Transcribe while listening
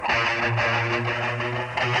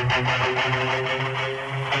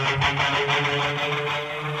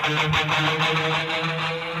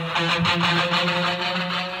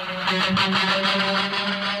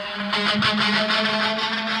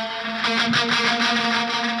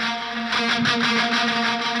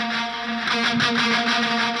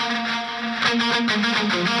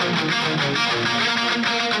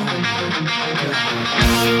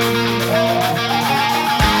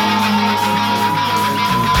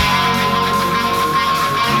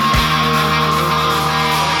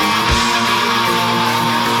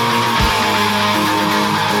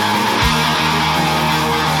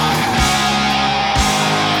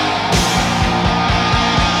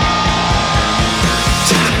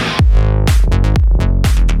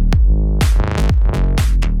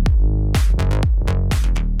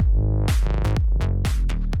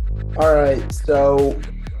All right, so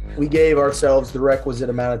we gave ourselves the requisite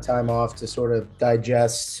amount of time off to sort of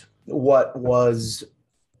digest what was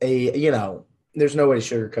there's no way to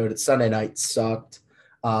sugarcoat it. Sunday night sucked.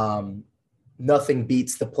 Nothing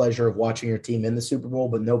beats the pleasure of watching your team in the Super Bowl,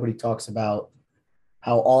 but nobody talks about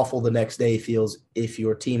how awful the next day feels if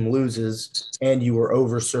your team loses and you were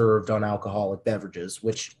overserved on alcoholic beverages,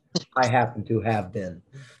 which I happen to have been.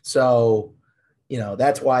 So,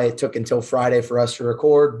 that's why it took until Friday for us to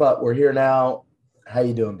record, but we're here now. How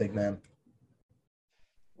you doing, big man?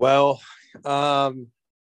 Well, earlier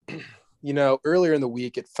in the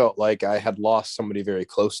week, it felt like I had lost somebody very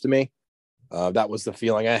close to me. That was the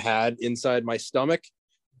feeling I had inside my stomach.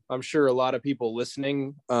 I'm sure a lot of people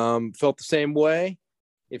listening felt the same way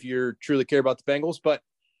if you truly care about the Bengals, but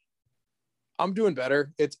I'm doing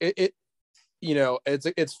better. It's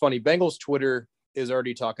funny. Bengals Twitter is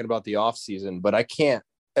already talking about the off season, but I can't.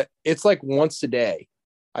 It's like once a day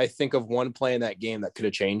I think of one play in that game that could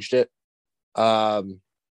have changed it. And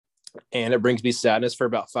it brings me sadness for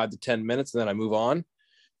about 5 to 10 minutes, and then I move on.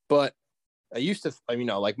 But I used to,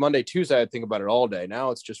 like Monday, Tuesday, I'd think about it all day.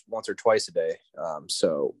 Now it's just once or twice a day.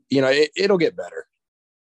 It'll get better.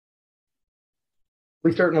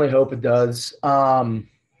 We certainly hope it does. At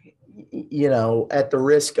the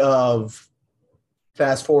risk of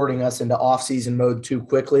fast forwarding us into off-season mode too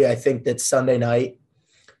quickly, I think that Sunday night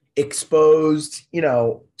exposed,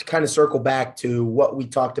 to kind of circle back to what we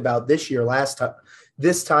talked about this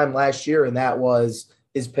time last year, and that was,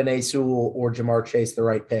 is Penei Sewell or Ja'Marr Chase the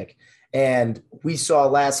right pick? And we saw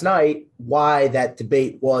last night why that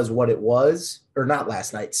debate was what it was, or not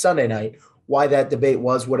last night, Sunday night, why that debate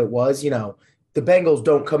was what it was. The Bengals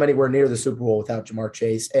don't come anywhere near the Super Bowl without Ja'Marr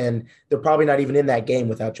Chase, and they're probably not even in that game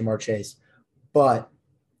without Ja'Marr Chase. But,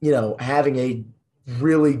 having a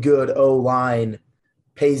really good O-line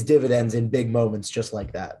pays dividends in big moments just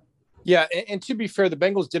like that. Yeah, and to be fair, the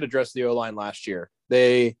Bengals did address the O-line last year.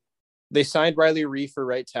 They signed Riley Reiff for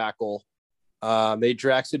right tackle. They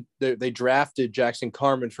drafted Jackson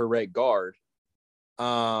Carman for right guard.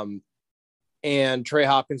 And Trey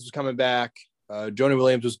Hopkins was coming back. Jonah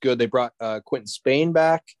Williams was good. They brought Quentin Spain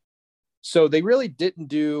back. So they really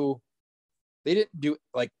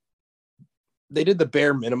they did the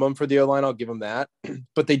bare minimum for the O-line. I'll give them that.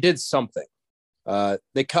 But they did something.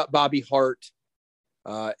 They cut Bobby Hart.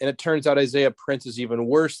 And it turns out Isaiah Prince is even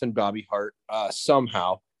worse than Bobby Hart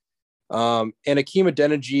somehow. And Akeem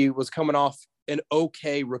Adeniji was coming off an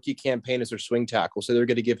okay rookie campaign as their swing tackle, so they're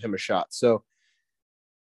going to give him a shot. So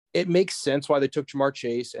it makes sense why they took Ja'Marr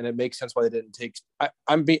Chase, and it makes sense why they didn't take.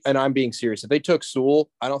 I'm being serious. If they took Sewell,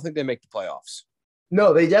 I don't think they make the playoffs.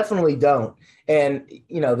 No, they definitely don't. And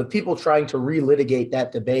the people trying to relitigate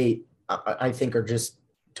that debate, I think, are just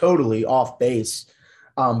totally off base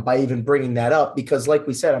by even bringing that up. Because, like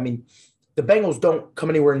we said, the Bengals don't come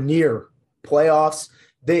anywhere near playoffs.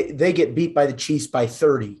 They get beat by the Chiefs by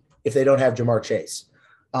 30 if they don't have Ja'Marr Chase.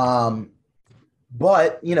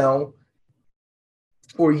 But,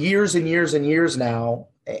 for years and years and years now,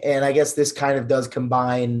 and I guess this kind of does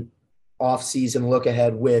combine off-season look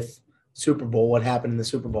ahead with Super Bowl, what happened in the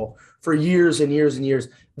Super Bowl. For years and years and years,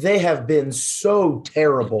 they have been so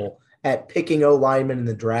terrible at picking O-linemen in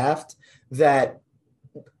the draft that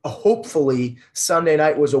hopefully Sunday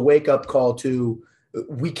night was a wake-up call to,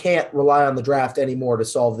 we can't rely on the draft anymore to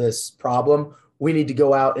solve this problem. We need to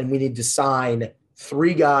go out and we need to sign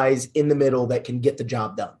 3 guys in the middle that can get the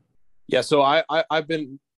job done. Yeah, so I've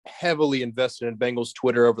been heavily invested in Bengals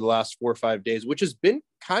Twitter over the last 4 or 5 days, which has been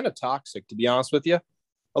kind of toxic, to be honest with you.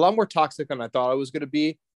 A lot more toxic than I thought it was going to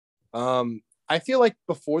be. I feel like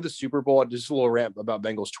before the Super Bowl, just a little rant about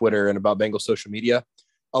Bengals Twitter and about Bengals social media.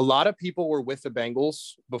 A lot of people were with the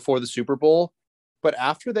Bengals before the Super Bowl, but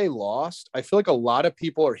after they lost, I feel like a lot of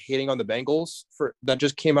people are hating on the Bengals that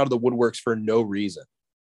just came out of the woodworks for no reason.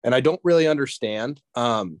 and I don't really understand.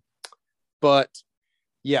 But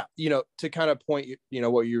yeah, to kind of point,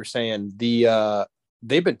 what you were saying,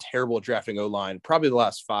 they've been terrible at drafting O-line probably the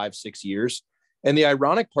last 5-6 years. And the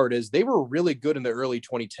ironic part is they were really good in the early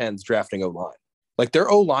 2010s drafting O-line. Like their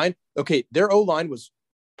O-line was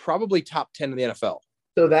probably top 10 in the NFL.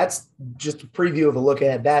 So that's just a preview of a look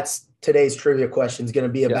ahead. That's today's trivia question is going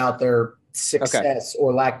to be about their success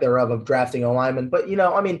or lack thereof of drafting a lineman. But, I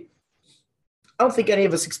don't think any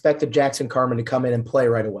of us expected Jackson Carman to come in and play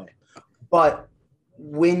right away. But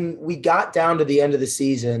when we got down to the end of the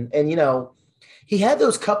season and, he had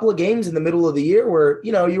those couple of games in the middle of the year where,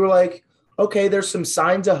 you were like, okay, there's some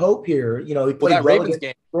signs of hope here. He played that Ravens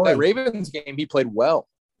game. That Ravens game, he played well.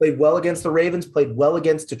 Played well against the Ravens, played well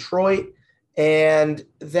against Detroit. And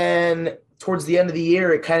then towards the end of the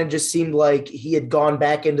year, it kind of just seemed like he had gone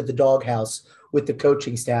back into the doghouse with the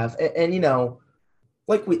coaching staff. And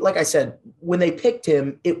like I said, when they picked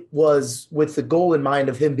him, it was with the goal in mind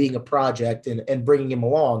of him being a project and bringing him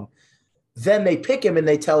along. Then they pick him and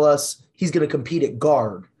they tell us he's going to compete at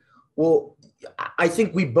guard. Well, I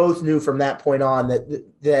think we both knew from that point on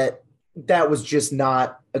that was just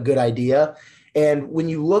not a good idea. And when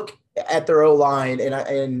you look at their O-line, and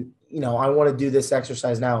I want to do this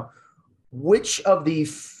exercise now, which of the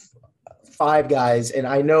five guys, and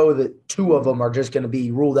I know that two of them are just going to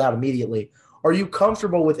be ruled out immediately, are you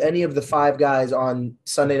comfortable with any of the five guys on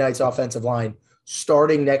Sunday night's offensive line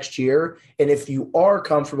starting next year? And if you are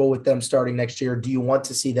comfortable with them starting next year, do you want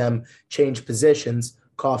to see them change positions?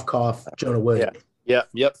 Cough, cough, Jonah Williams. Yeah.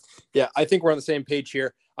 I think we're on the same page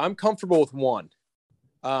here. I'm comfortable with one.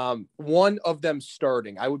 One of them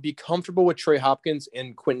starting. I would be comfortable with Trey Hopkins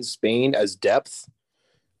and Quentin Spain as depth.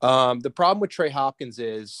 The problem with Trey Hopkins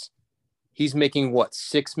is he's making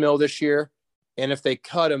 $6 million this year. And if they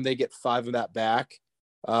cut him, they get 5 of that back.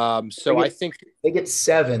 I think they get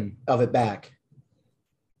 7 of it back.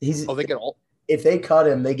 They get all. If they cut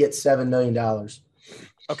him, they get $7 million.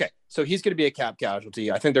 Okay, so he's going to be a cap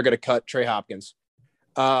casualty. I think they're going to cut Trey Hopkins.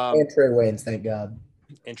 And Trey Waynes,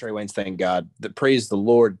 thank God. Praise the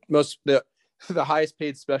Lord. The highest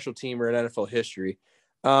paid special teamer in NFL history.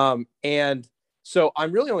 And so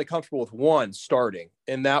I'm really only comfortable with one starting,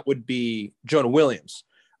 and that would be Jonah Williams.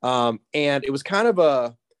 And it was kind of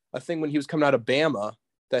a thing when he was coming out of Bama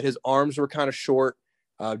that his arms were kind of short.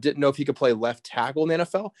 Didn't know if he could play left tackle in the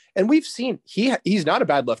NFL. And we've seen he's not a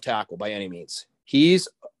bad left tackle by any means. He's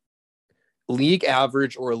league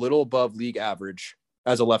average or a little above league average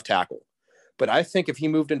as a left tackle. But I think if he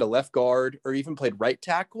moved into left guard or even played right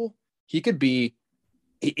tackle, he could be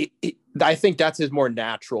I think that's his more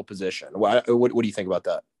natural position. What do you think about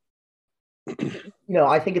that?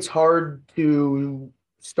 I think it's hard to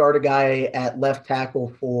start a guy at left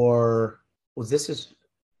tackle for this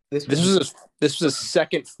was his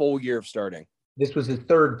second full year of starting. This was his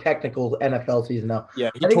third technical NFL season now. Yeah,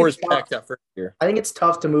 he tore his pec that first year. I think it's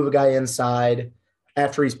tough to move a guy inside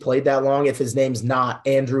after he's played that long if his name's not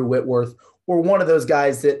Andrew Whitworth or one of those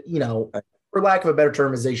guys that, for lack of a better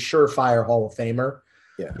term, is a surefire Hall of Famer.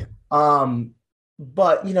 Yeah.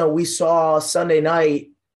 But, we saw Sunday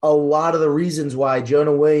night a lot of the reasons why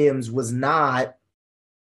Jonah Williams was not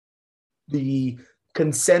the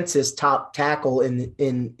consensus top tackle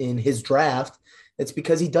in his draft. It's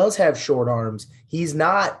because he does have short arms. He's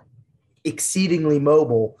not exceedingly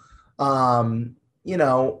mobile. Von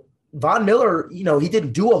Miller, he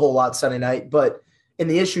didn't do a whole lot Sunday night, and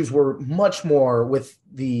the issues were much more with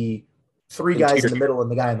the 3 guys in the middle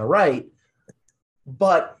and the guy on the right.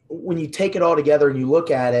 But when you take it all together and you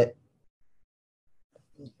look at it,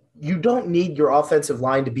 you don't need your offensive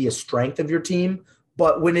line to be a strength of your team.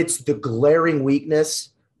 But when it's the glaring weakness,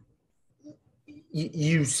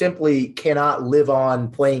 you simply cannot live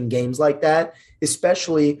on playing games like that,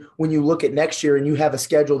 especially when you look at next year and you have a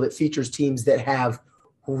schedule that features teams that have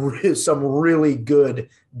some really good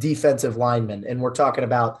defensive linemen. And we're talking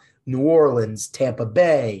about New Orleans, Tampa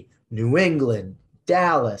Bay, New England,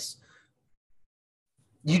 Dallas.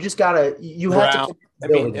 You just got to – you have to –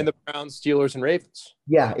 and the Browns, Steelers, and Ravens.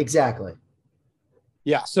 Yeah, exactly.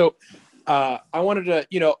 Yeah, so I wanted to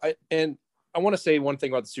I want to say one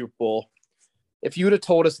thing about the Super Bowl. If you would have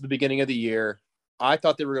told us at the beginning of the year, I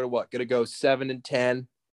thought they were going to go 7-10,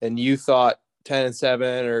 and you thought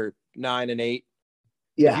 10-7 or 9-8.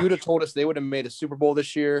 Yeah. If you would have told us they would have made a Super Bowl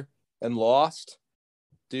this year and lost,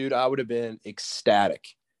 dude, I would have been ecstatic.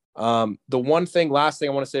 The last thing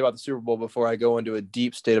I want to say about the Super Bowl before I go into a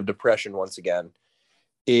deep state of depression once again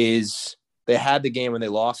is they had the game and they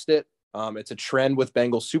lost it. It's a trend with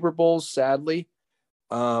Bengals Super Bowls, sadly.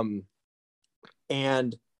 And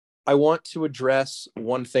I want to address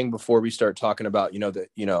one thing before we start talking about,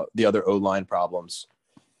 the other O-line problems.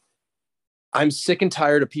 I'm sick and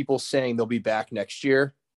tired of people saying they'll be back next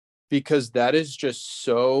year, because that is just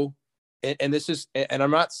so, and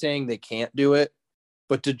I'm not saying they can't do it,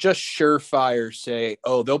 but to just surefire say,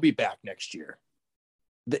 oh, they'll be back next year.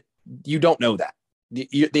 You don't know that. The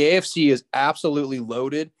AFC is absolutely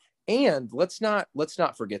loaded. And let's not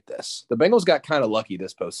forget this. The Bengals got kind of lucky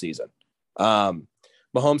this postseason.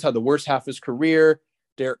 Mahomes had the worst half of his career.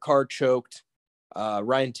 Derek Carr choked.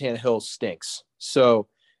 Ryan Tannehill stinks. So,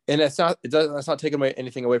 and that's not taking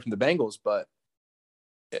anything away from the Bengals, but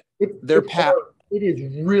they're packed. It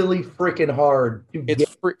is really freaking hard.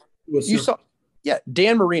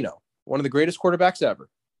 Dan Marino, one of the greatest quarterbacks ever.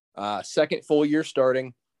 Second full year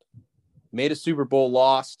starting, made a Super Bowl,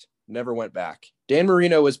 lost, never went back. Dan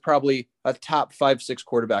Marino is probably a top 5-6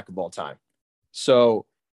 quarterback of all time. So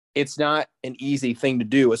it's not an easy thing to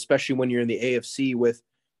do, especially when you're in the AFC with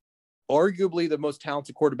arguably the most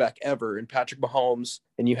talented quarterback ever in Patrick Mahomes,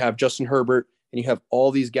 and you have Justin Herbert, and you have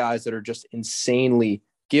all these guys that are just insanely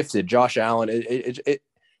gifted. Josh Allen.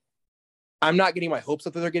 I'm not getting my hopes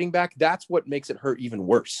up that they're getting back. That's what makes it hurt even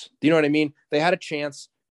worse. Do you know what I mean? They had a chance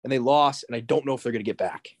and they lost, and I don't know if they're going to get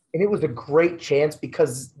back. And it was a great chance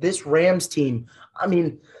because this Rams team, I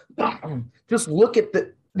mean, just look at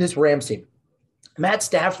this Rams team. Matt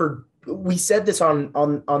Stafford, we said this on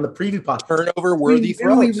the preview pod. Turnover-worthy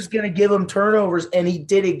throws. He was going to give them turnovers, and he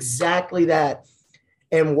did exactly that.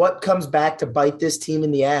 And what comes back to bite this team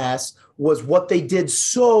in the ass was what they did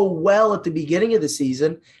so well at the beginning of the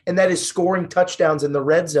season, and that is scoring touchdowns in the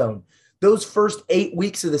red zone. Those first 8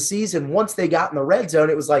 weeks of the season, once they got in the red zone,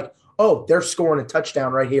 it was like, oh, they're scoring a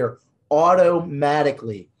touchdown right here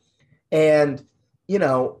automatically. And,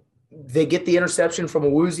 they get the interception from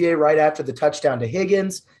Awuzie right after the touchdown to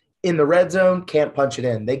Higgins. In the red zone, can't punch it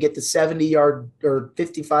in. They get the 70-yard or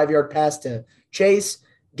 55-yard pass to Chase,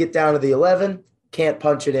 get down to the 11, can't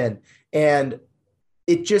punch it in. And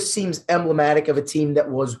it just seems emblematic of a team that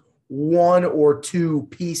was one or two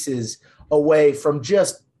pieces away from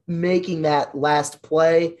just making that last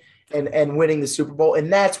play and winning the Super Bowl.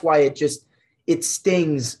 And that's why it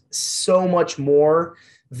stings so much more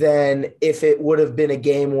than if it would have been a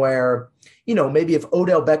game where, maybe if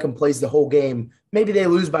Odell Beckham plays the whole game, maybe they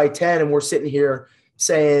lose by 10 and we're sitting here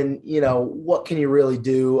saying, what can you really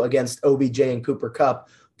do against OBJ and Cooper Kupp?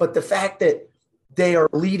 But the fact that they are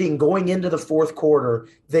leading going into the fourth quarter,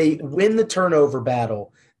 they win the turnover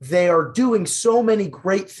battle, they are doing so many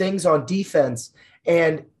great things on defense.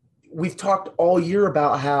 And we've talked all year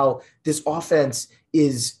about how this offense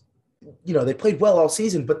is, they played well all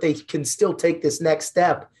season, but they can still take this next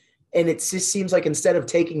step. And it just seems like instead of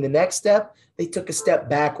taking the next step, they took a step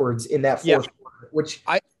backwards in that fourth quarter, which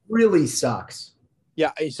really sucks.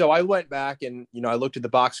 Yeah. So I went back and, I looked at the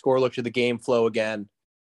box score, looked at the game flow again.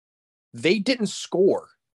 They didn't score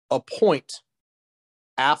a point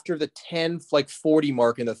after the 10-40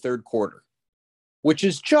 mark in the third quarter, which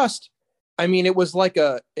is just, it was like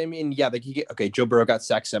Joe Burrow got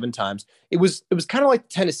sacked 7 times. It was kind of like the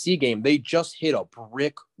Tennessee game. They just hit a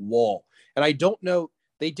brick wall. And I don't know,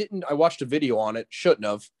 I watched a video on it, shouldn't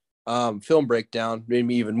have. Film breakdown made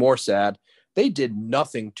me even more sad. They did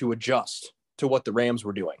nothing to adjust to what the Rams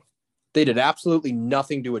were doing. They did absolutely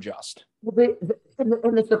nothing to adjust. Well,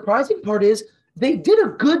 and the surprising part is they did a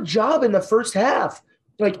good job in the first half.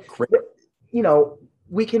 We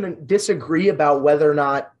can disagree about whether or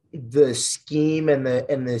not the scheme and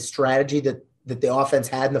the strategy that the offense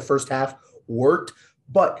had in the first half worked,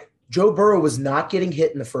 but Joe Burrow was not getting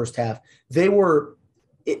hit in the first half.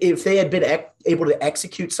 If they had been able to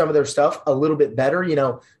execute some of their stuff a little bit better,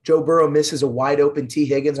 Joe Burrow misses a wide open T.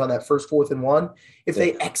 Higgins on that first 4th and 1. If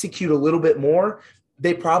they execute a little bit more,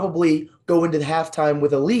 they probably go into the halftime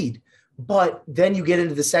with a lead. But then you get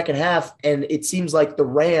into the second half, and it seems like the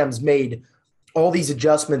Rams made all these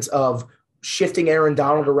adjustments of shifting Aaron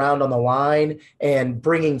Donald around on the line and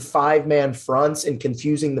bringing 5-man fronts and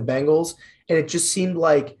confusing the Bengals. And it just seemed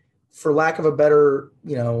like, for lack of a better,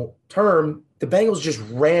 term, the Bengals just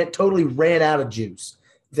totally ran out of juice.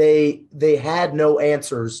 They had no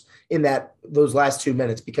answers in those last 2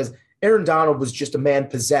 minutes because Aaron Donald was just a man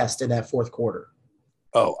possessed in that fourth quarter.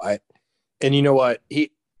 And you know what?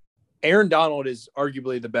 Aaron Donald is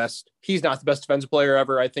arguably the best. He's not the best defensive player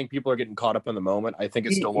ever. I think people are getting caught up in the moment. I think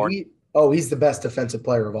it's still Lawrence. He's the best defensive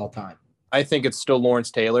player of all time. I think it's still Lawrence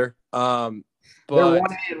Taylor. But they're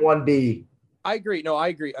 1A and 1B. I agree. No, I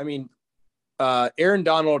agree. Aaron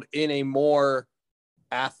Donald in a more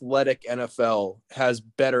athletic NFL has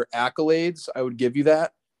better accolades. I would give you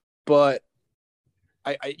that. But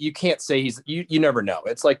you can't say you never know.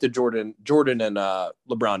 It's like the Jordan and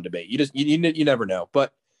LeBron debate. You never know.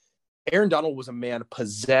 But Aaron Donald was a man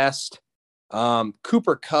possessed.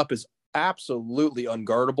 Cooper Kupp is absolutely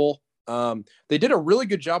unguardable. They did a really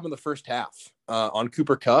good job in the first half on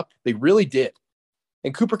Cooper Kupp. They really did.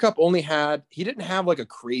 And Cooper Kupp he didn't have like a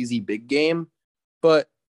crazy big game, but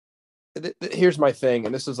here's my thing.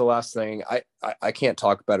 And this is the last thing. I can't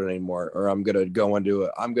talk about it anymore, or I'm going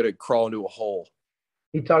to crawl into a hole.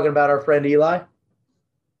 You talking about our friend Eli?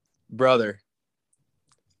 Brother,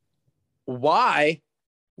 why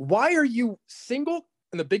are you single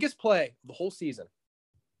in the biggest play of the whole season?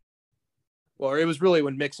 Well, it was really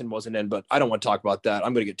when Mixon wasn't in, but I don't want to talk about that.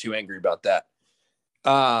 I'm going to get too angry about that.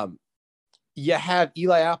 You have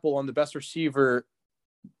Eli Apple on the best receiver,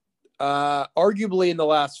 arguably in the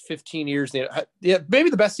last 15 years. Yeah, maybe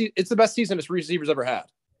the best. It's the best season his receivers ever had.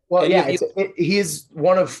 Well, and yeah, he is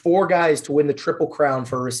one of 4 guys to win the Triple Crown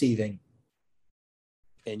for receiving.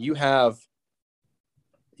 And you have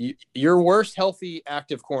your worst healthy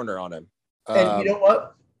active corner on him. And you know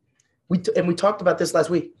what? We talked about this last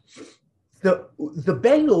week. The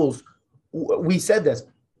Bengals, we said this.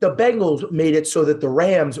 The Bengals made it so that the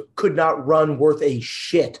Rams could not run worth a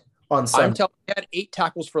shit on Sunday. I'm telling you, he had 8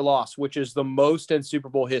 tackles for loss, which is the most in Super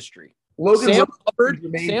Bowl history.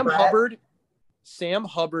 Sam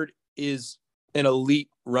Hubbard is an elite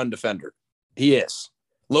run defender. He is.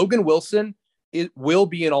 Logan Wilson will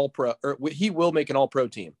be an all-pro, or he will make an all-pro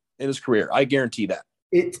team in his career. I guarantee that.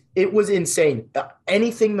 It was insane.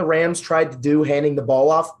 Anything the Rams tried to do, handing the ball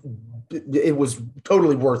off, it was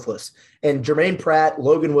totally worthless. And Jermaine Pratt,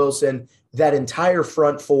 Logan Wilson, that entire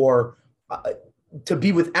front 4, to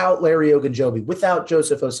be without Larry Ogunjobi, without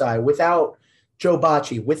Joseph Osai, without Joe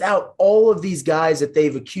Bacci, without all of these guys that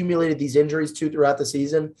they've accumulated these injuries to throughout the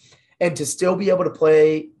season, and to still be able to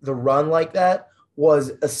play the run like that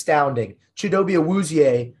was astounding. Chidobe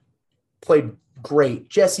Awuzie played great.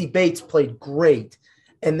 Jesse Bates played great.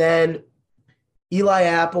 And then Eli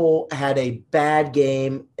Apple had a bad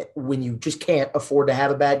game when you just can't afford to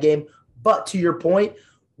have a bad game. But to your point,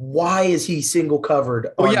 why is he single covered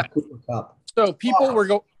on Cooper Kupp? So people were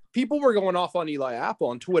going off on Eli Apple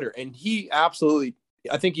on Twitter, and he absolutely,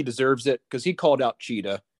 I think he deserves it because he called out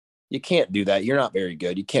Cheetah. You can't do that. You're not very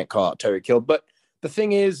good. You can't call out Tyreek Hill. But the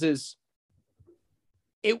thing is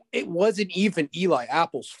it wasn't even Eli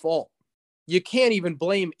Apple's fault. You can't even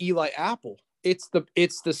blame Eli Apple. It's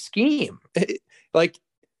the scheme. It's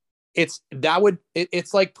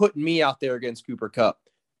like putting me out there against Cooper Kupp.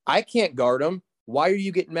 I can't guard him. Why are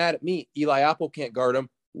you getting mad at me? Eli Apple can't guard him.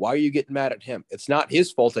 Why are you getting mad at him? It's not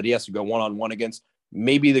his fault that he has to go one-on-one against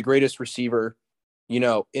maybe the greatest receiver, in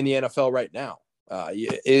the NFL right now.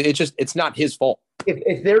 It's not his fault.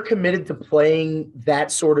 If they're committed to playing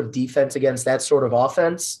that sort of defense against that sort of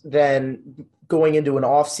offense, then going into an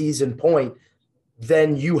off-season point,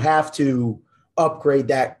 then you have to upgrade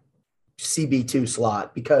that CB2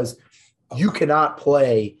 slot because you cannot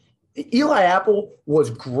play. Eli Apple was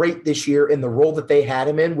great this year in the role that they had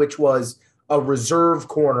him in, which was a reserve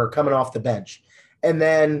corner coming off the bench. And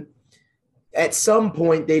then at some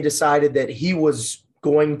point they decided that he was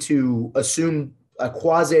going to assume a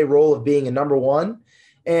quasi role of being a number 1.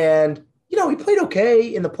 And, he played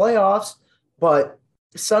okay in the playoffs, but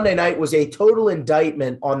Sunday night was a total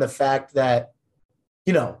indictment on the fact that,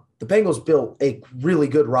 the Bengals built a really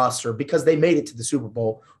good roster because they made it to the Super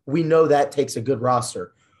Bowl. We know that takes a good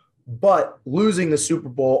roster. But losing the Super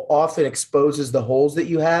Bowl often exposes the holes that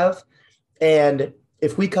you have. And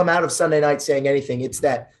if we come out of Sunday night saying anything, it's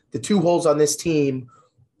that the 2 holes on this team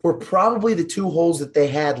were probably the 2 holes that they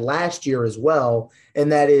had last year as well,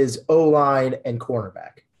 and that is O-line and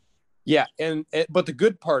cornerback. Yeah, but the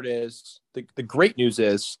good part is, the great news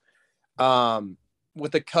is,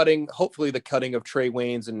 with hopefully the cutting of Trey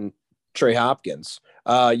Waynes and Trey Hopkins,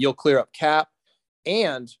 you'll clear up cap.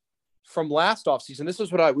 And from last offseason, this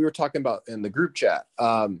is what we were talking about in the group chat.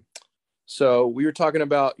 So we were talking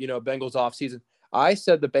about, Bengals offseason. I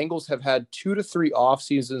said the Bengals have had 2 to 3 off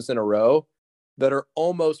seasons in a row that are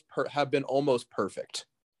have been almost perfect.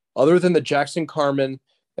 Other than the Jackson Carman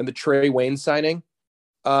and the Trey Waynes signing,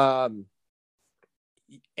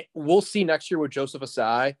 we'll see next year with Joseph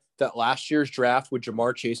Asai that last year's draft with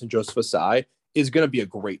Jamar Chase and Joseph Asai is going to be a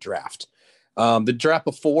great draft. The draft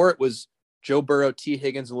before, it was Joe Burrow, T.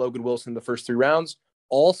 Higgins, and Logan Wilson in the first 3 rounds.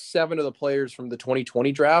 All 7 of the players from the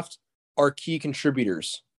 2020 draft are key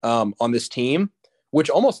contributors on this team, which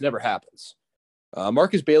almost never happens.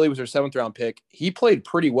 Marcus Bailey was their 7th round pick. He played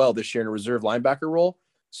pretty well this year in a reserve linebacker role.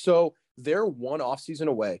 So they're 1 offseason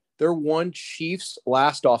away. They're 1 Chiefs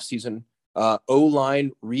last offseason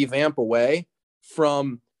O-line revamp away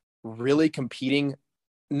from really competing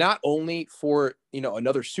not only for,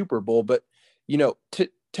 another Super Bowl, but,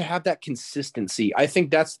 to have that consistency. I think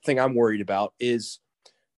that's the thing I'm worried about is,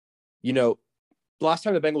 last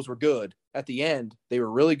time the Bengals were good at the end, they were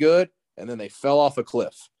really good and then they fell off a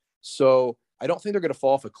cliff. So I don't think they're going to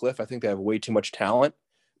fall off a cliff. I think they have way too much talent,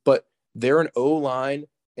 but they're an O-line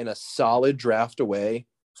and a solid draft away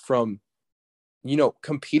from,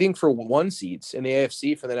 competing for 1 seeds in the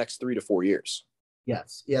AFC for the next 3 to 4 years.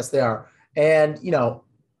 Yes, they are. And,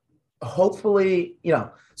 hopefully,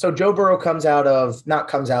 so Joe Burrow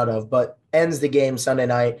but ends the game Sunday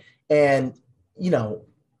night. And,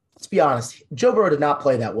 let's be honest, Joe Burrow did not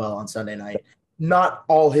play that well on Sunday night. Not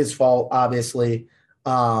all his fault, obviously,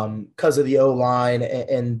 because of the O-line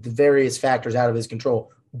and the various factors out of his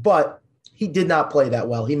control. But he did not play that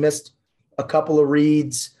well. He missed a couple of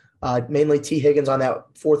reads, mainly T. Higgins on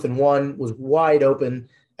that 4th and 1 was wide open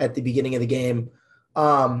at the beginning of the game.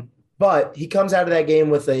 But he comes out of that game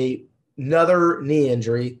with another knee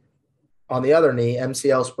injury on the other knee,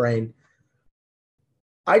 MCL sprain.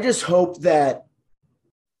 I just hope that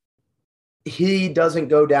he doesn't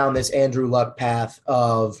go down this Andrew Luck path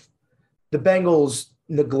of the Bengals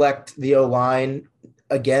neglect the O-line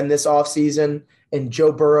again this offseason, and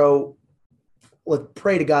Joe Burrow,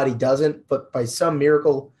 pray to God he doesn't, but by some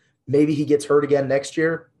miracle, maybe he gets hurt again next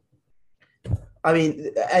year. I mean,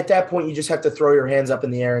 at that point, you just have to throw your hands up in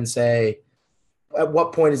the air and say, at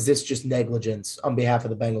what point is this just negligence on behalf of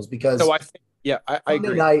the Bengals? Because I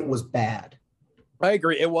agree. Night was bad. I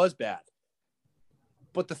agree. It was bad.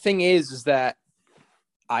 But the thing is that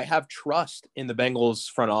I have trust in the Bengals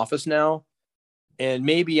front office now. And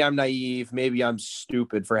maybe I'm naive. Maybe I'm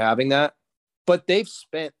stupid for having that. But they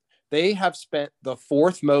have spent the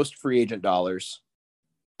 4th most free agent dollars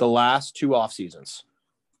the last 2 off seasons.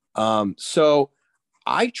 So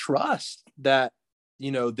I trust that,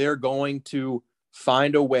 they're going to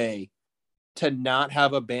find a way to not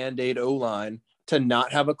have a Band-Aid O-line, to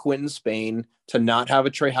not have a Quentin Spain, to not have a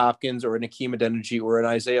Trey Hopkins or an Akeem Adeniji or an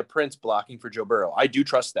Isaiah Prince blocking for Joe Burrow. I do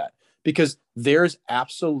trust that because there's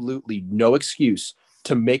absolutely no excuse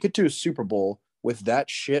to make it to a Super Bowl with that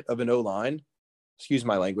shit of an O-line. Excuse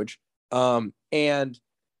my language. And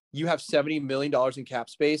you have $70 million in cap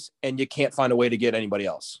space and you can't find a way to get anybody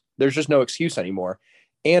else. There's just no excuse anymore.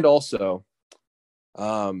 And also,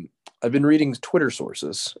 I've been reading Twitter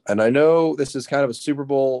sources, and I know this is kind of a Super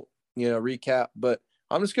Bowl, recap, but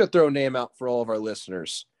I'm just going to throw a name out for all of our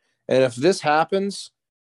listeners. And if this happens,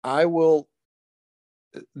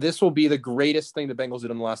 this will be the greatest thing the Bengals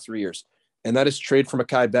did in the last 3 years. And that is trade for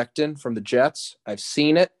Mekhi Becton from the Jets. I've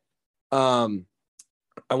seen it. I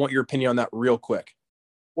want your opinion on that real quick.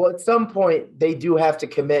 Well, at some point, they do have to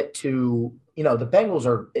commit to, the Bengals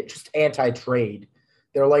are just anti-trade.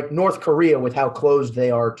 They're like North Korea with how closed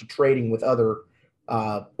they are to trading with other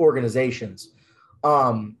organizations.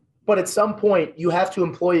 But at some point, you have to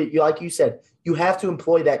employ, like you said, you have to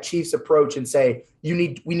employ that Chiefs approach and say,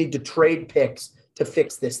 we need to trade picks to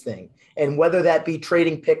fix this thing. And whether that be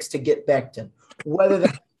trading picks to get Becton, whether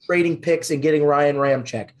that be trading picks and getting Ryan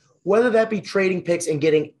Ramczyk, whether that be trading picks and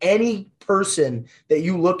getting any person that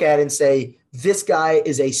you look at and say, this guy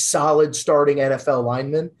is a solid starting NFL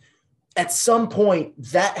lineman, at some point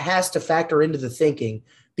that has to factor into the thinking,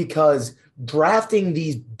 because drafting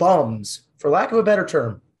these bums, for lack of a better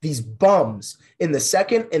term, these bums in the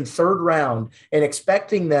 2nd and 3rd round and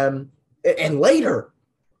expecting them, and later,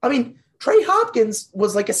 I mean, Trey Hopkins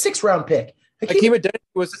was like a 6th round pick. Akeem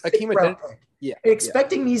Adeniji. Yeah.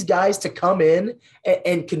 Expecting these guys to come in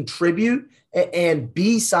and contribute and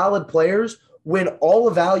be solid players when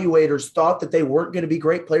all evaluators thought that they weren't going to be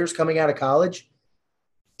great players coming out of college,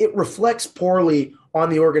 it reflects poorly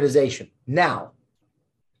on the organization. Now,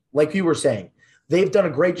 like you were saying, they've done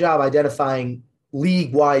a great job identifying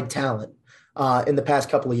league-wide talent in the past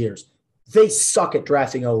couple of years. They suck at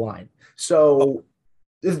drafting O-line. So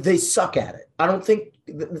they suck at it. I don't think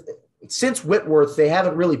since Whitworth, they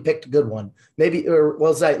haven't really picked a good one. Maybe,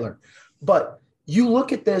 Zeitler. But you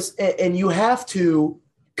look at this and you have to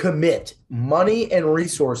commit money and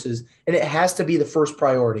resources, and it has to be the first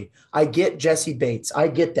priority. I get Jesse Bates. I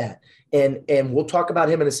get that. And we'll talk about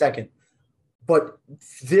him in a second. But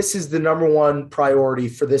this is the number one priority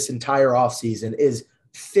for this entire offseason, is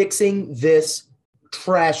fixing this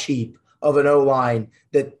trash heap of an O-line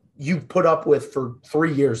that you've put up with for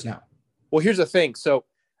 3 years now. Well, here's the thing. So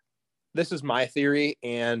this is my theory,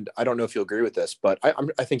 and I don't know if you'll agree with this, but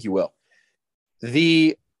I think you will.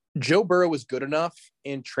 Joe Burrow was good enough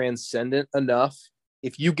and transcendent enough.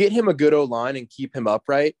 If you get him a good O-line and keep him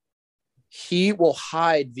upright, he will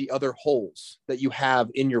hide the other holes that you have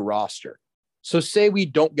in your roster. So say we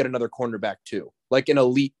don't get another cornerback too, like an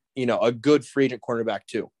elite, a good free agent cornerback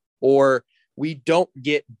too, or we don't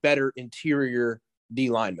get better interior D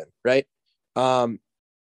linemen, right?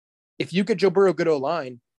 If you get Joe Burrow good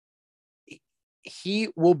O-line, he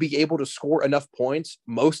will be able to score enough points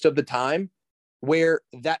most of the time where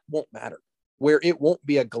that won't matter, where it won't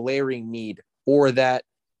be a glaring need, or that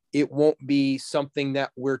it won't be something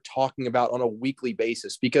that we're talking about on a weekly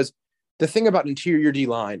basis. Because the thing about interior D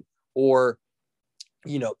line, or,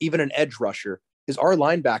 even an edge rusher, is our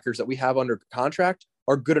linebackers that we have under contract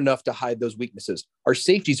are good enough to hide those weaknesses. Our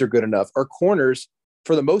safeties are good enough. Our corners,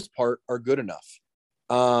 for the most part, are good enough.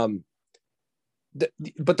 But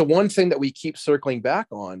the one thing that we keep circling back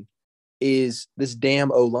on is this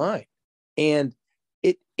damn O-line. And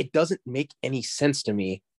it doesn't make any sense to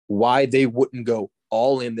me why they wouldn't go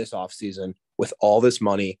all in this offseason with all this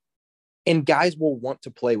money, and guys will want to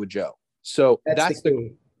play with Joe. So that's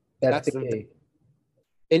the key.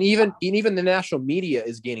 And even the national media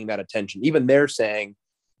is gaining that attention. Even they're saying,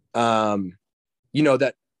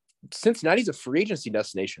 that Cincinnati's a free agency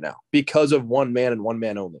destination now because of one man and one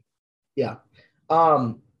man only. Yeah.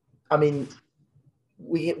 We're going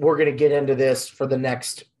to get into this for the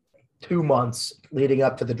next 2 months leading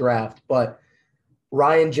up to the draft, but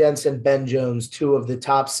Ryan Jensen, Ben Jones, two of the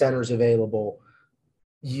top centers available.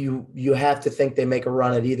 You have to think they make a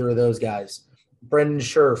run at either of those guys. Brendan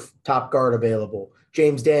Scherf, top guard available.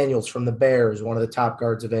 James Daniels from the Bears, one of the top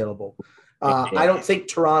guards available. I don't think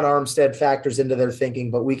Teron Armstead factors into their thinking,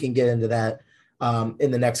 but we can get into that in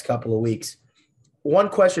the next couple of weeks. One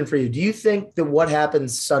question for you. Do you think that what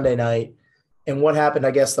happens Sunday night and what happened,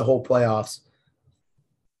 I guess, the whole playoffs,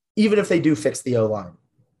 even if they do fix the O-line,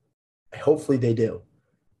 hopefully they do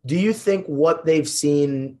you think what they've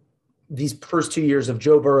seen these first 2 years of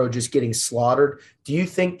Joe Burrow just getting slaughtered, do you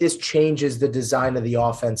think this changes the design of the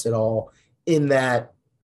offense at all, in that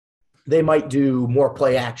they might do more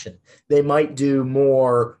play action? They might do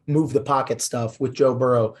more move the pocket stuff with Joe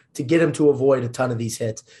Burrow to get him to avoid a ton of these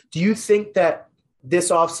hits. Do you think that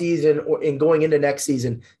this offseason or in going into next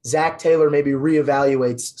season, Zach Taylor maybe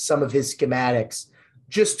reevaluates some of his schematics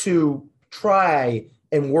just to try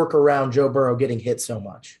and work around Joe Burrow getting hit so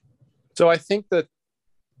much? So I think that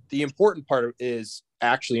the important part is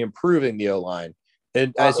actually improving the O-line.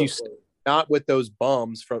 And as you said, not with those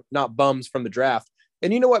bums from the draft.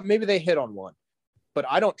 And you know what? Maybe they hit on one, but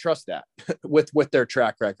I don't trust that with their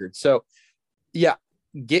track record. So yeah,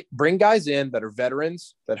 bring guys in that are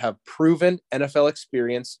veterans, that have proven NFL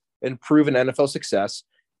experience and proven NFL success.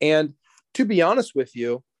 And to be honest with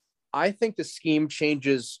you, I think the scheme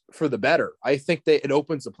changes for the better. I think that it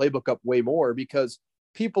opens the playbook up way more, because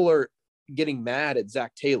people are getting mad at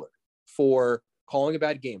Zach Taylor for calling a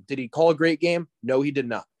bad game. Did he call a great game? No, he did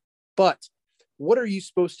not. But what are you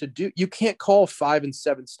supposed to do? You can't call 5 and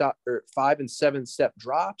 7 step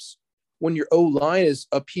drops when your O-line is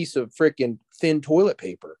a piece of freaking thin toilet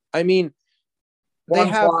paper. I mean,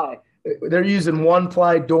 they're using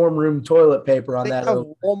one-ply dorm room toilet paper on that. They have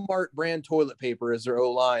Walmart brand toilet paper as their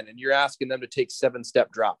O-line, and you're asking them to take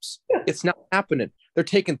 7-step drops. It's not happening. They're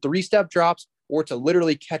taking 3-step drops, or to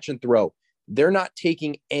literally catch and throw. They're not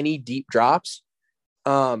taking any deep drops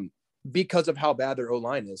because of how bad their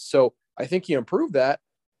O-line is. So I think you improve that.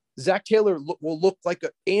 Zach Taylor will look like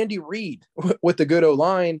Andy Reid with a good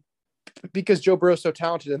O-line, because Joe Burrow's so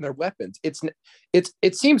talented in their weapons.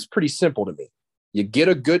 It seems pretty simple to me. You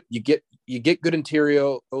get good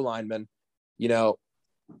interior O-linemen.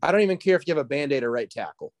 I don't even care if you have a Band-Aid or right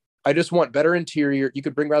tackle. I just want better interior. You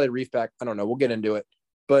could bring Riley Reef back. I don't know. We'll get into it.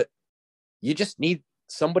 But you just need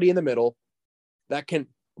somebody in the middle that can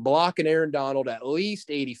block an Aaron Donald at least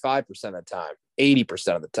 85% of the time,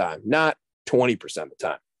 80% of the time, not 20% of the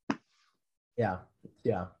time. Yeah.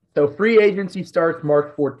 So free agency starts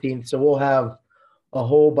March 14th. So we'll have a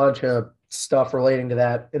whole bunch of stuff relating to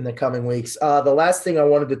that in the coming weeks. The last thing I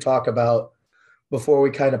wanted to talk about before we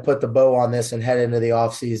kind of put the bow on this and head into the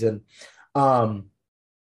offseason,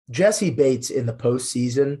 Jesse Bates in the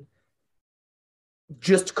postseason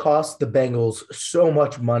just cost the Bengals so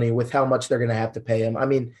much money with how much they're going to have to pay him. I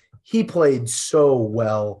mean, he played so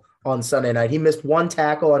well on Sunday night. He missed one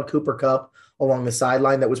tackle on Cooper Kupp along the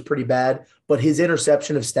sideline that was pretty bad, but his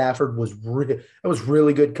interception of Stafford was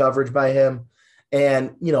really good coverage by him.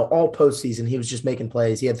 And, all postseason, he was just making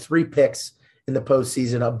plays. He had 3 picks in the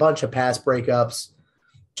postseason, a bunch of pass breakups.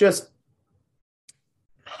 Just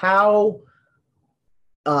how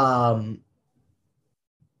do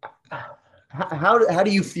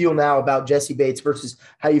you feel now about Jesse Bates versus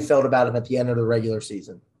how you felt about him at the end of the regular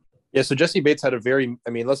season? Yeah, so Jesse Bates had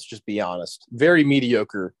let's just be honest, very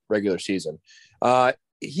mediocre regular season.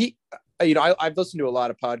 I've listened to a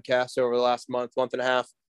lot of podcasts over the last month and a half,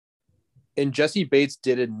 and Jesse Bates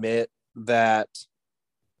did admit that,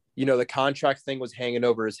 the contract thing was hanging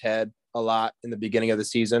over his head a lot in the beginning of the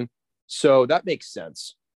season. So that makes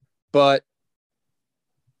sense. But,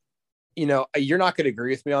 you're not going to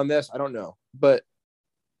agree with me on this. I don't know. But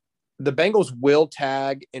the Bengals will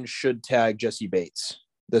tag and should tag Jesse Bates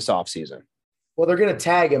this offseason. Well, they're going to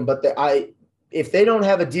tag him, but if they don't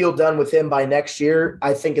have a deal done with him by next year,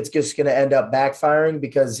 I think it's just going to end up backfiring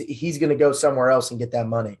because he's going to go somewhere else and get that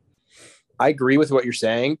money. I agree with what you're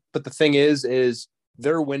saying, but the thing is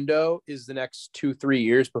their window is the next 2-3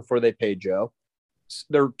 years before they pay Joe.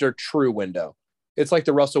 Their true window. It's like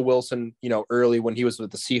the Russell Wilson, early when he was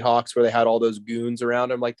with the Seahawks where they had all those goons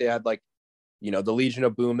around him. Like they had the Legion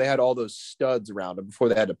of Boom. They had all those studs around him before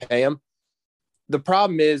they had to pay him. The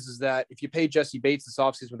problem is that if you pay Jesse Bates this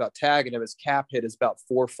offseason without tagging him, his cap hit is about $4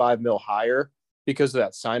 or $5 million higher because of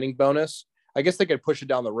that signing bonus. I guess they could push it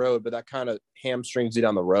down the road, but that kind of hamstrings you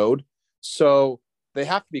down the road. So they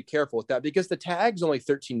have to be careful with that because the tag's only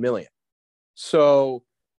 $13 million. So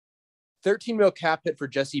 $13 million cap hit for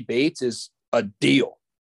Jesse Bates is a deal,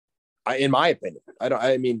 in my opinion.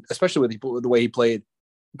 Especially with the way he played,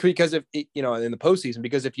 because if in the postseason,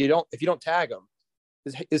 because if you don't tag him,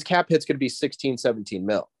 his cap hit's going to be 16-17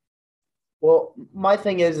 mil. Well, my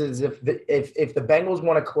thing is if the Bengals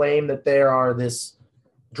want to claim that they are this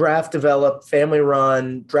draft develop, family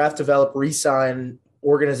run, draft develop, re-sign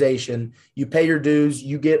organization, you pay your dues,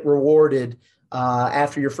 you get rewarded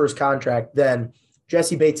after your first contract, then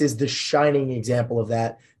Jesse Bates is the shining example of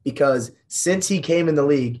that, because since he came in the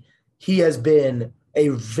league, he has been a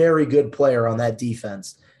very good player on that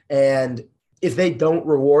defense. And if they don't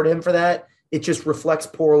reward him for that, it just reflects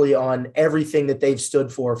poorly on everything that they've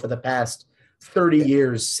stood for the past 30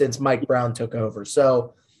 years since Mike Brown took over.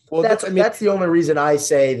 So that's the only reason I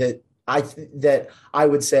say that I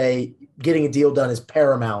would say getting a deal done is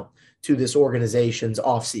paramount to this organization's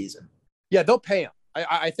offseason. Yeah, they'll pay him.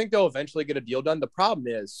 I think they'll eventually get a deal done. The problem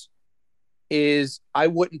is I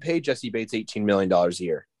wouldn't pay Jesse Bates $18 million a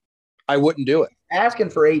year. I wouldn't do it. Asking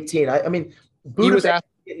for 18. He was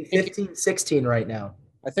getting 15, 16 right now.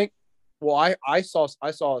 I think. Well, I saw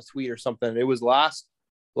a tweet or something. It was last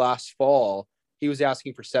fall. He was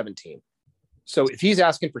asking for 17. So if he's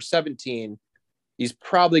asking for 17, he's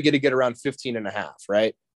probably going to get around 15 and a half,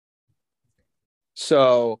 right?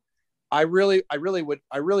 So I really wouldn't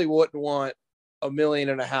want $1.5 million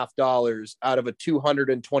out of a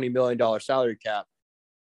 $220 million salary cap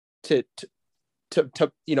to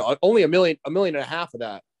only $1.5 million of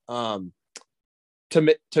that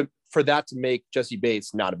for that to make Jesse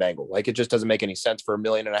Bates not a Bengal. Like, it just doesn't make any sense for $1.5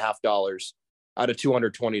 million out of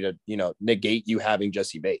 220 to, negate you having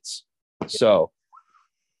Jesse Bates. So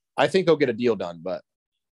I think they'll get a deal done, but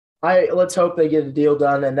let's hope they get a deal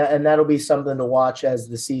done. And that'll be something to watch as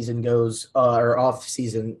the season goes or off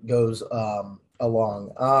season goes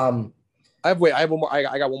along. I got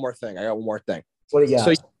one more thing. What do you got?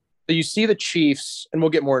 So you see the Chiefs, and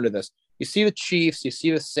we'll get more into this. You see the Chiefs, you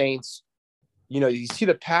see the Saints, you see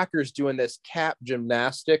the Packers doing this cap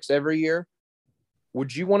gymnastics every year.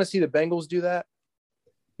 Would you want to see the Bengals do that?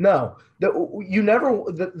 No. The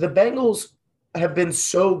Bengals have been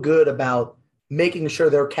so good about making sure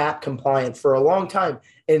they're cap compliant for a long time.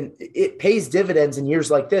 And it pays dividends in years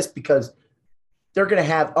like this because they're going to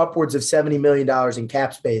have upwards of $70 million in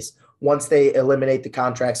cap space once they eliminate the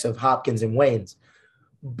contracts of Hopkins and Waynes.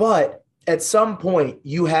 But at some point,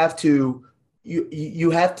 you have to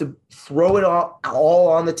throw it all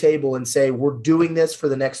on the table and say, we're doing this for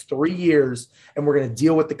the next 3 years, and we're going to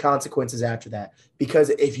deal with the consequences after that.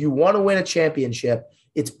 Because if you want to win a championship,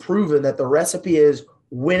 it's proven that the recipe is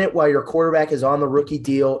win it while your quarterback is on the rookie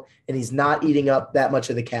deal and he's not eating up that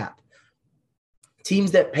much of the cap.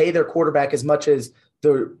 Teams that pay their quarterback as much as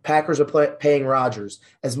the Packers are paying Rodgers,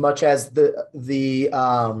 as much as the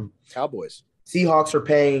Cowboys, Seahawks are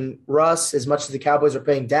paying Russ, as much as the Cowboys are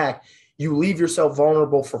paying Dak, you leave yourself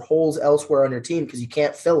vulnerable for holes elsewhere on your team because you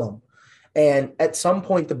can't fill them. And at some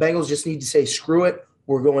point, the Bengals just need to say, screw it.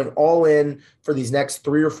 We're going all in for these next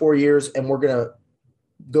 3 or 4 years, and we're going to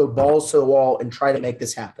go balls to the wall and try to make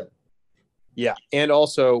this happen. Yeah. And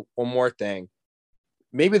also, one more thing,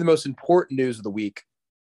 maybe the most important news of the week,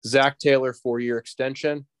 Zach Taylor 4-year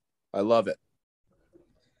extension. I love it.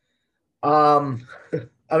 I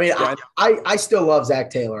still love Zach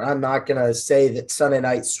Taylor. I'm not going to say that Sunday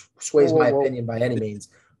night sways my opinion by any means.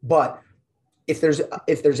 But if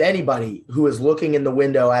there's anybody who is looking in the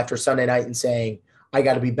window after Sunday night and saying, I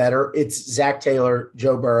got to be better, it's Zach Taylor,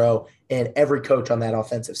 Joe Burrow, and every coach on that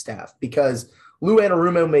offensive staff. Because Lou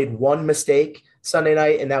Anarumo made one mistake Sunday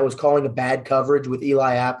night, and that was calling a bad coverage with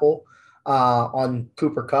Eli Apple on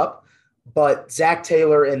Cooper Kupp. But Zach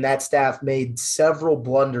Taylor and that staff made several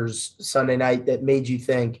blunders Sunday night that made you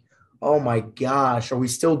think, oh my gosh, are we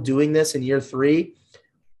still doing this in year 3?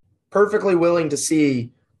 Perfectly willing to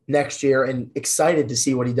see next year and excited to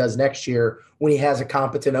see what he does next year when he has a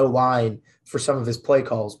competent O-line for some of his play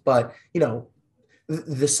calls. But,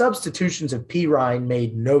 the substitutions of Perine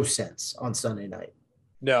made no sense on Sunday night.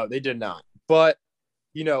 No, they did not. But,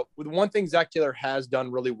 with one thing Zach Taylor has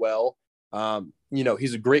done really well,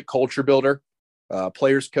 he's a great culture builder,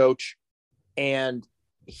 players coach, and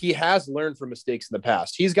he has learned from mistakes in the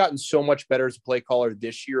past. He's gotten so much better as a play caller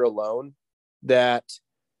this year alone that,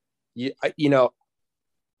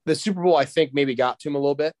 the Super Bowl, I think, maybe got to him a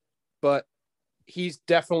little bit, but he's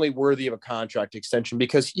definitely worthy of a contract extension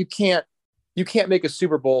because you can't make a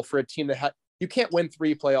Super Bowl for a team that you can't win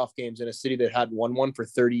 3 playoff games in a city that had won one for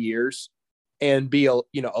 30 years and be a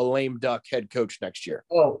lame duck head coach next year.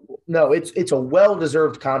 Oh no, it's a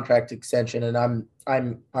well-deserved contract extension, and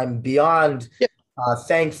I'm beyond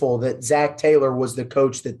thankful that Zach Taylor was the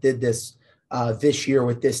coach that did this this year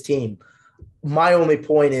with this team. My only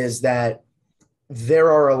point is that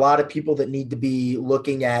there are a lot of people that need to be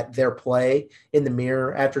looking at their play in the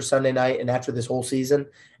mirror after Sunday night and after this whole season.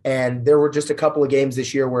 And there were just a couple of games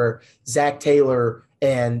this year where Zach Taylor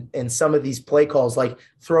and some of these play calls, like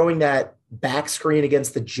throwing that back screen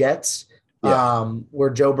against the Jets, where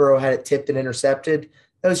Joe Burrow had it tipped and intercepted,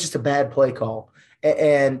 that was just a bad play call.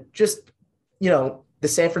 And just, the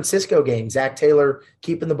San Francisco game, Zach Taylor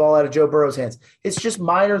keeping the ball out of Joe Burrow's hands. It's just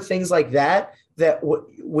minor things like that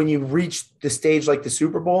when you reach the stage like the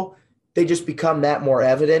Super Bowl, they just become that more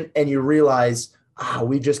evident, and you realize,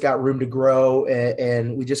 we just got room to grow,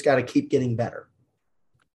 and we just got to keep getting better.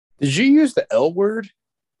 Did you use the L word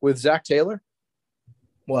with Zach Taylor?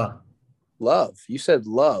 What? Love. You said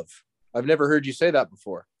love. I've never heard you say that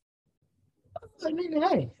before. I mean,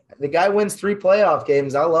 hey, the guy wins 3 playoff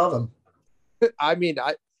games. I love him. I mean,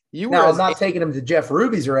 I'm not taking him to Jeff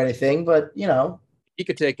Ruby's or anything, but he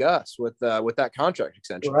could take us with that contract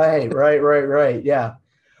extension. Right. Yeah.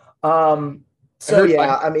 We'll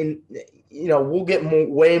get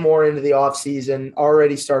way more into the off season.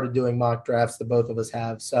 Already started doing mock drafts. The both of us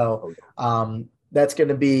have. So that's going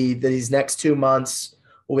to be these next 2 months.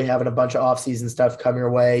 We'll be having a bunch of off season stuff come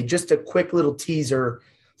your way. Just a quick little teaser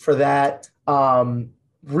for that.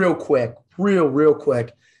 Real quick.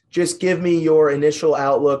 Just give me your initial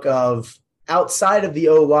outlook of, outside of the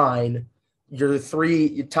O-line, your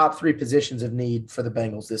top 3 positions of need for the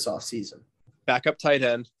Bengals this offseason. Backup tight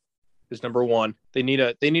end is number 1. They need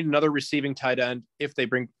another receiving tight end if they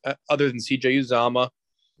bring other than CJ Uzama.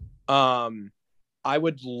 I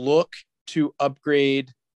would look to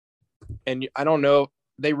upgrade, and I don't know,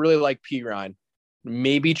 they really like Perine.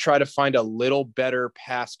 Maybe try to find a little better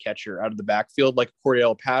pass catcher out of the backfield, like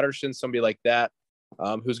Cordell Patterson, somebody like that,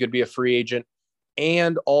 who's going to be a free agent.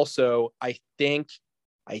 And also, I think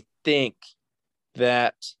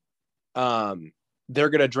that they're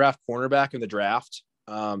going to draft cornerback in the draft,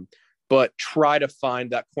 but try to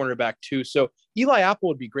find that cornerback too. So Eli Apple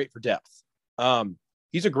would be great for depth.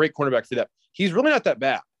 He's a great cornerback for depth. He's really not that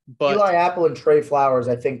bad. But Eli Apple and Trey Flowers,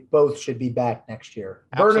 I think both should be back next year.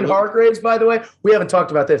 Absolutely. Vernon Hargreaves, by the way, we haven't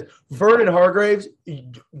talked about this. Vernon Hargreaves,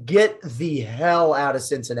 get the hell out of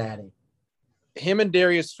Cincinnati. Him and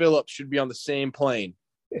Darius Phillips should be on the same plane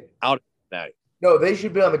out of Cincinnati. No, they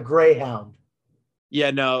should be on the Greyhound.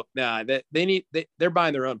 Yeah, they're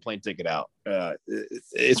buying their own plane ticket out.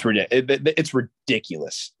 It's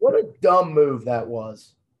ridiculous. What a dumb move that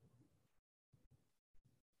was.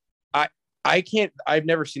 I've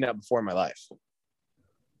never seen that before in my life.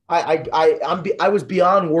 I was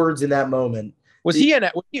beyond words in that moment. Was he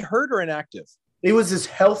hurt or inactive? It was this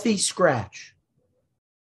healthy scratch.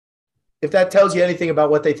 If that tells you anything about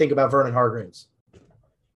what they think about Vernon Hargreaves.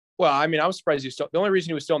 Well, I mean, I was surprised the only reason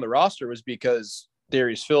he was still on the roster was because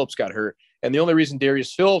Darius Phillips got hurt. And the only reason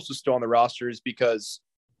Darius Phillips was still on the roster is because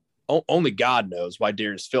only God knows why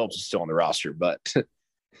Darius Phillips is still on the roster. But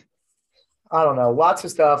I don't know. Lots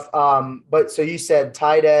of stuff. But so you said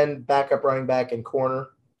tight end, backup running back, and corner.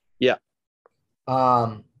 Yeah.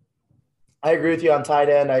 I agree with you on tight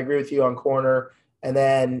end. I agree with you on corner. And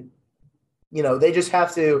then, they just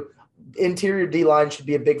have to – interior D-line should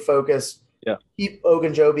be a big focus. Yeah. Keep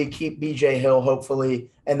Ogunjobi, keep BJ Hill, hopefully,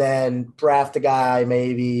 and then draft a guy,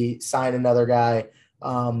 maybe sign another guy.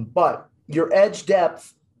 But your edge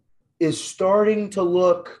depth is starting to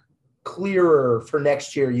look clearer for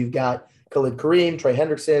next year. You've got Khalid Kareem, Trey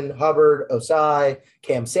Hendrickson, Hubbard, Osai,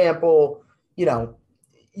 Cam Sample.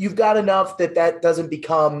 you've got enough that doesn't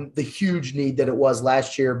become the huge need that it was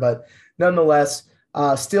last year, but nonetheless,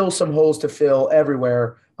 still some holes to fill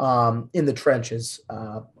everywhere in the trenches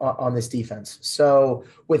on this defense. So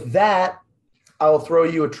with that, I'll throw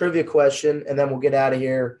you a trivia question, and then we'll get out of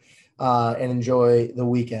here and enjoy the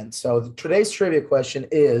weekend. So today's trivia question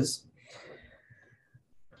is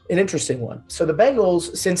an interesting one. So the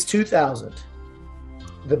Bengals, since 2000,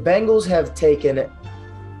 the Bengals have taken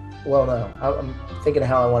 – well, no, I'm thinking of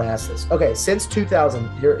how I want to ask this. Okay, since 2000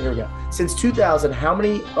 – here we go. Since 2000, how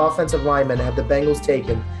many offensive linemen have the Bengals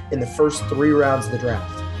taken in the first 3 rounds of the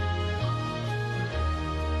draft?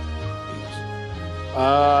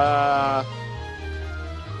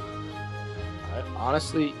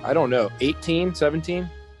 Honestly, I don't know. 18, 17?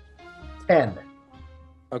 10.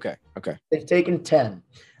 Okay. They've taken 10.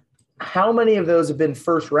 How many of those have been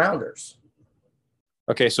first rounders?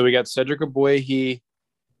 Okay, so we got Cedric Ogbuehi.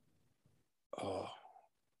 Oh,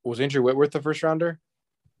 was Andrew Whitworth the first rounder?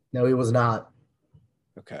 No, he was not.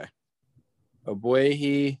 Okay.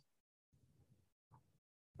 Ogbuehi.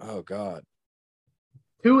 Oh, God.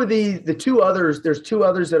 The 2 others, there's 2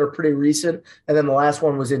 others that are pretty recent, and then the last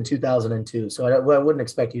one was in 2002. So I wouldn't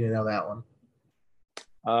expect you to know that one.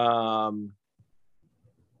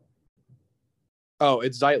 Oh,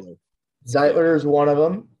 it's Zeitler. Zeitler is one of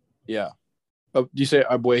them. Yeah. Oh, do you say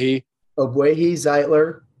Ogbuehi? Ogbuehi,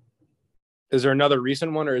 Zeitler. Is there another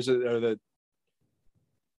recent one, or is it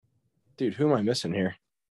dude? Who am I missing here?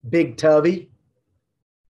 Big Tubby.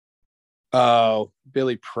 Oh,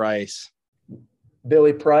 Billy Price.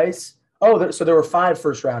 Billy Price. Oh, so there were 5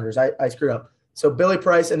 first rounders. I screwed up. So Billy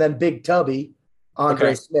Price and then Big Tubby,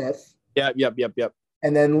 Andre Smith. Yep.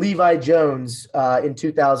 And then Levi Jones in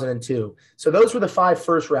 2002. So those were the 5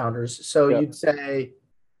 first rounders. So you'd say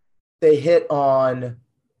they hit on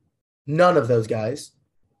none of those guys.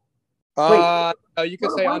 You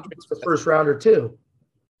could say Andre was the first rounder too.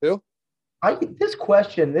 Who?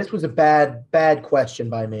 This was a bad question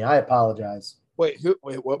by me. I apologize. Wait,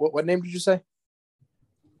 what name did you say?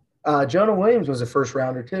 Jonah Williams was a first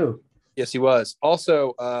rounder too. Yes, he was.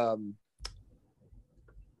 Also,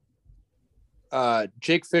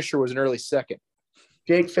 Jake Fisher was an early second.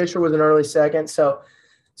 Jake Fisher was an early second. So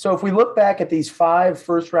if we look back at these 5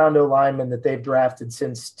 first-round O-linemen that they've drafted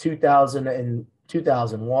since 2000 and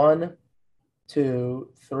 2001, 2,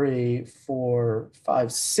 3, 4,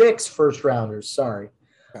 5, 6 first-rounders, sorry.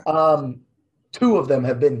 2 of them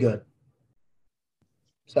have been good.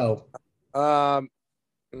 So Zeitler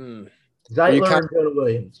and Jonah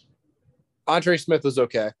Williams. Andre Smith was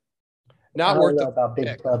okay. Not worth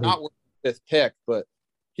the fifth pick, but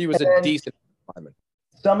he was a decent lineman.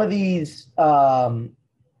 Some of these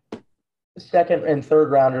second and third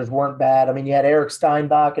rounders weren't bad. I mean, you had Eric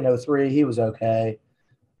Steinbach in 2003. He was okay.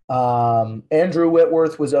 Andrew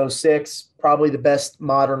Whitworth was 2006, probably the best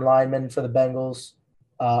modern lineman for the Bengals,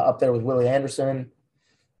 up there with Willie Anderson.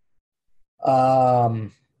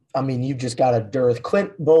 I mean, you've just got a dearth.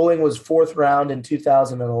 Clint Bowling was 4th round in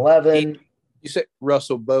 2011. You said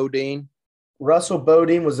Russell Bodine? Russell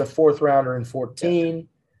Bodine was a 4th rounder in 2014.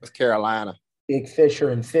 With Carolina. Big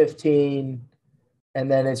Fisher in 2015.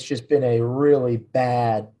 And then it's just been a really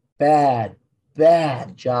bad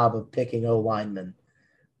job of picking O-linemen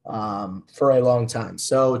for a long time.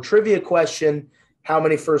 So trivia question, how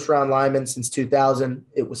many first-round linemen since 2000?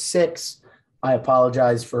 It was 6. I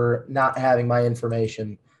apologize for not having my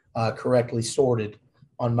information correctly sorted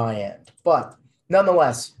on my end. But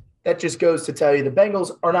nonetheless, that just goes to tell you the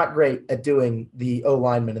Bengals are not great at doing the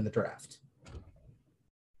O-linemen in the draft.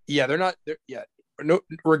 Yeah, they're not.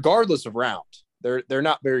 Regardless of round, they're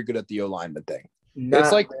not very good at the O-lineman thing.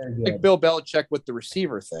 It's like Bill Belichick with the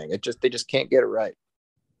receiver thing. They just can't get it right.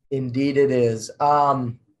 Indeed, it is.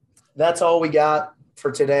 That's all we got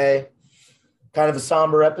for today. Kind of a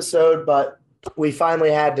somber episode, but we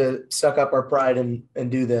finally had to suck up our pride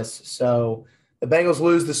and do this. So the Bengals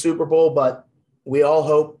lose the Super Bowl, but we all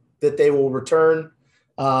hope that they will return.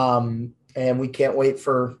 And we can't wait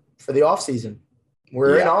for the offseason.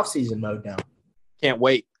 We're in offseason mode now. Can't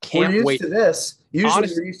wait. We're used to this. Usually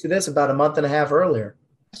we're used to this about a month and a half earlier.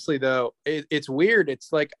 Honestly, though, it's weird.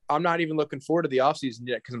 It's like I'm not even looking forward to the offseason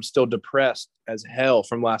yet because I'm still depressed as hell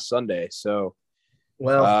from last Sunday. So,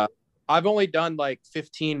 I've only done like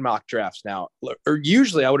 15 mock drafts now. Or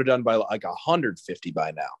usually I would have done by like 150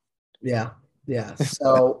 by now. Yeah.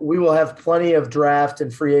 So we will have plenty of draft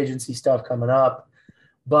and free agency stuff coming up.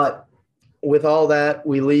 But with all that,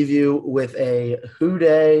 we leave you with a Who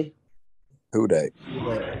Dey. Who Dey.